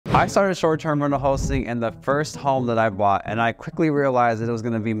I started short-term rental hosting in the first home that I bought, and I quickly realized that it was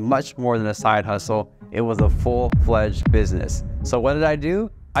going to be much more than a side hustle. It was a full-fledged business. So what did I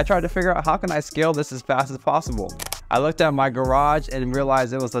do? I tried to figure out how can I scale this as fast as possible. I looked at my garage and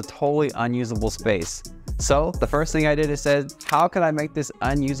realized it was a totally unusable space. So the first thing I did is said, how can I make this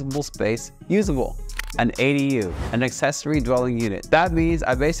unusable space usable? An ADU, an accessory dwelling unit. That means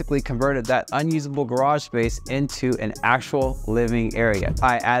I basically converted that unusable garage space into an actual living area.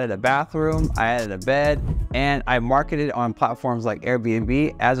 I added a bathroom, I added a bed, and I marketed on platforms like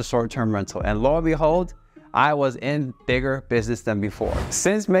Airbnb as a short-term rental. And lo and behold, I was in bigger business than before.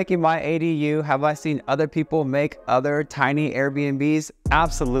 Since making my ADU, have I seen other people make other tiny Airbnbs?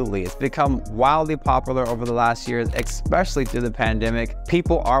 Absolutely. It's become wildly popular over the last years, especially through the pandemic.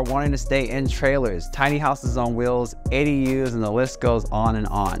 People are wanting to stay in trailers, tiny houses on wheels, ADUs, and the list goes on and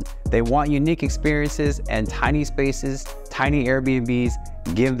on. They want unique experiences, and tiny spaces, tiny Airbnbs,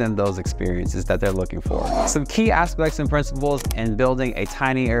 give them those experiences that they're looking for. Some key aspects and principles in building a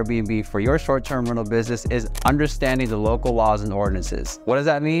tiny Airbnb for your short-term rental business is understanding the local laws and ordinances. What does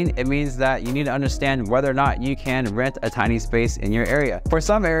that mean? It means that you need to understand whether or not you can rent a tiny space in your area. For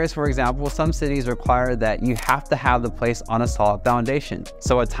some areas, for example, some cities require that you have to have the place on a solid foundation.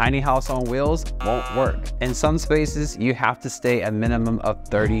 So a tiny house on wheels won't work. In some spaces, you have to stay a minimum of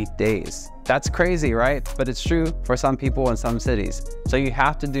 30 days. That's crazy, right? But it's true for some people in some cities. So you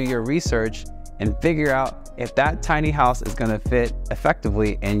have to do your research and figure out if that tiny house is gonna fit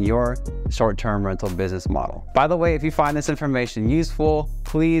effectively in your short-term rental business model. By the way, if you find this information useful,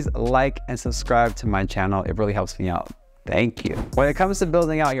 please like and subscribe to my channel. It really helps me out. Thank you. When it comes to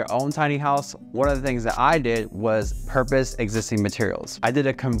building out your own tiny house, one of the things that I did was purpose existing materials. I did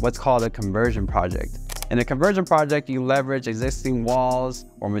what's called a conversion project. In a conversion project, you leverage existing walls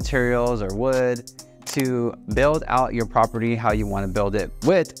or materials or wood to build out your property how you want to build it,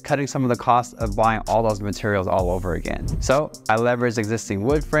 with cutting some of the costs of buying all those materials all over again. So I leveraged existing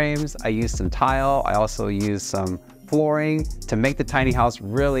wood frames, I used some tile, I also used some flooring to make the tiny house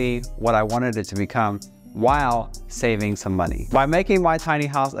really what I wanted it to become, while saving some money. By making my tiny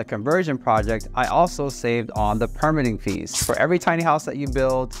house a conversion project, I also saved on the permitting fees. For every tiny house that you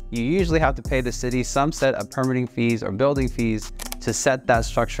build, you usually have to pay the city some set of permitting fees or building fees to set that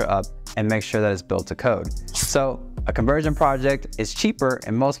structure up and make sure that it's built to code. So a conversion project is cheaper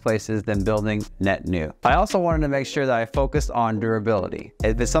in most places than building net new. I also wanted to make sure that I focused on durability.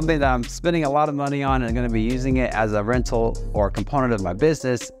 If it's something that I'm spending a lot of money on and I'm going to be using it as a rental or component of my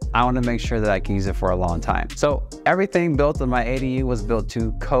business, I want to make sure that I can use it for a long time. So everything built in my ADU was built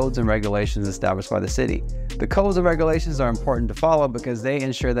to codes and regulations established by the city. The codes and regulations are important to follow because they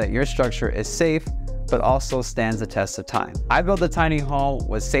ensure that your structure is safe, but also stands the test of time. I built a tiny home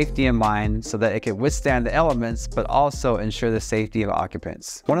with safety in mind so that it could withstand the elements, but also ensure the safety of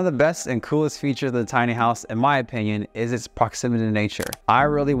occupants. One of the best and coolest features of the tiny house, in my opinion, is its proximity to nature. I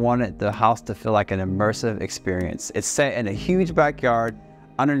really wanted the house to feel like an immersive experience. It's set in a huge backyard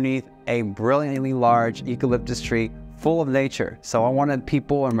underneath a brilliantly large eucalyptus tree full of nature. So I wanted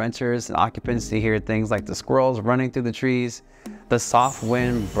people and renters and occupants to hear things like the squirrels running through the trees, the soft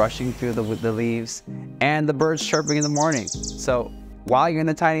wind brushing through the leaves, and the birds chirping in the morning. So while you're in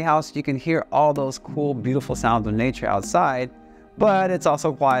the tiny house, you can hear all those cool, beautiful sounds of nature outside, but it's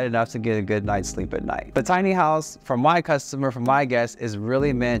also quiet enough to get a good night's sleep at night. The tiny house for my customer, for my guests, is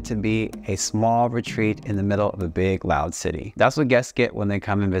really meant to be a small retreat in the middle of a big, loud city. That's what guests get when they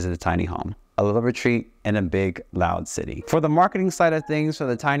come and visit a tiny home. A little retreat in a big, loud city. For the marketing side of things for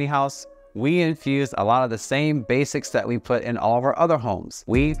the tiny house, we infused a lot of the same basics that we put in all of our other homes.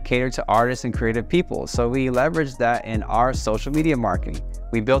 We cater to artists and creative people, so we leveraged that in our social media marketing.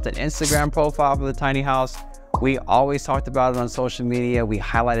 We built an Instagram profile for the tiny house. We always talked about it on social media. We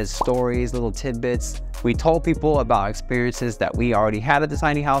highlighted stories, little tidbits. We told people about experiences that we already had at the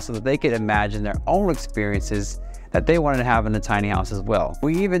tiny house so that they could imagine their own experiences that they wanted to have in the tiny house as well.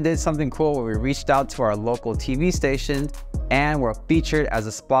 We even did something cool where we reached out to our local TV station and were featured as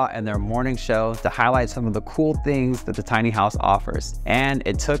a spot in their morning show to highlight some of the cool things that the tiny house offers. And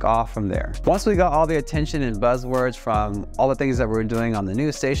it took off from there. Once we got all the attention and buzzwords from all the things that we were doing on the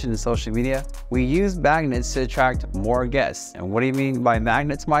news station and social media, we used magnets to attract more guests. And what do you mean by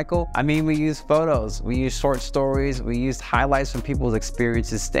magnets, Michael? I mean, we used photos, we used short stories, we used highlights from people's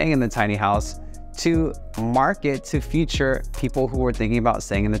experiences staying in the tiny house to market to future people who were thinking about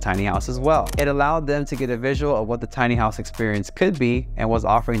staying in the tiny house as well. It allowed them to get a visual of what the tiny house experience could be and was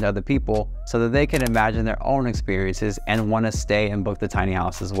offering to other people so that they can imagine their own experiences and want to stay and book the tiny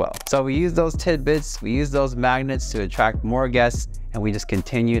house as well. So we used those tidbits, we used those magnets to attract more guests, and we just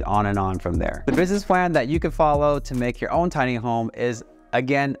continued on and on from there. The business plan that you can follow to make your own tiny home is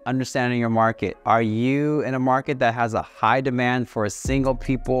Again, understanding your market. Are you in a market that has a high demand for single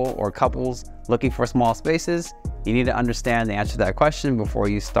people or couples looking for small spaces? You need to understand the answer to that question before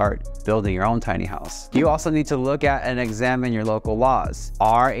you start building your own tiny house. You also need to look at and examine your local laws.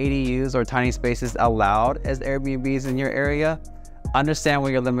 Are ADUs or tiny spaces allowed as Airbnbs in your area? Understand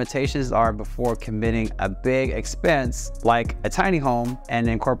what your limitations are before committing a big expense like a tiny home and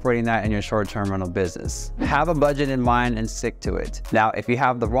incorporating that in your short-term rental business. Have a budget in mind and stick to it. Now, if you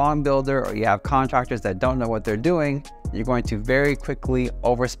have the wrong builder or you have contractors that don't know what they're doing, you're going to very quickly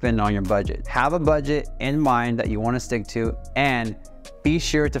overspend on your budget. Have a budget in mind that you want to stick to, and be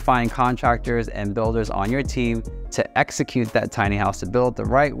sure to find contractors and builders on your team to execute that tiny house to build the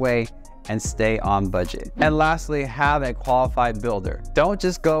right way and stay on budget. And lastly, have a qualified builder. Don't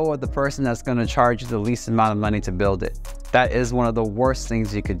just go with the person that's going to charge you the least amount of money to build it. That is one of the worst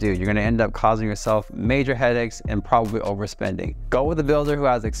things you could do. You're going to end up causing yourself major headaches and probably overspending. Go with a builder who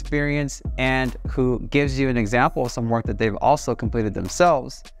has experience and who gives you an example of some work that they've also completed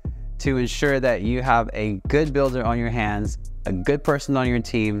themselves, to ensure that you have a good builder on your hands, a good person on your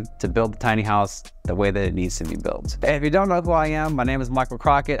team to build the tiny house the way that it needs to be built. And if you don't know who I am, my name is Michael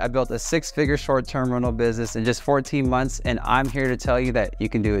Crockett. I built a 6-figure short-term rental business in just 14 months, and I'm here to tell you that you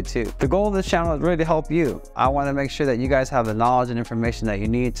can do it too. The goal of this channel is really to help you. I want to make sure that you guys have the knowledge and information that you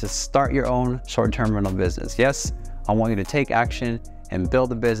need to start your own short-term rental business. Yes, I want you to take action and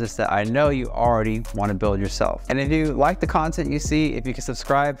build a business that I know you already want to build yourself. And if you like the content you see, if you can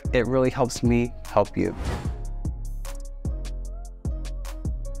subscribe, it really helps me help you.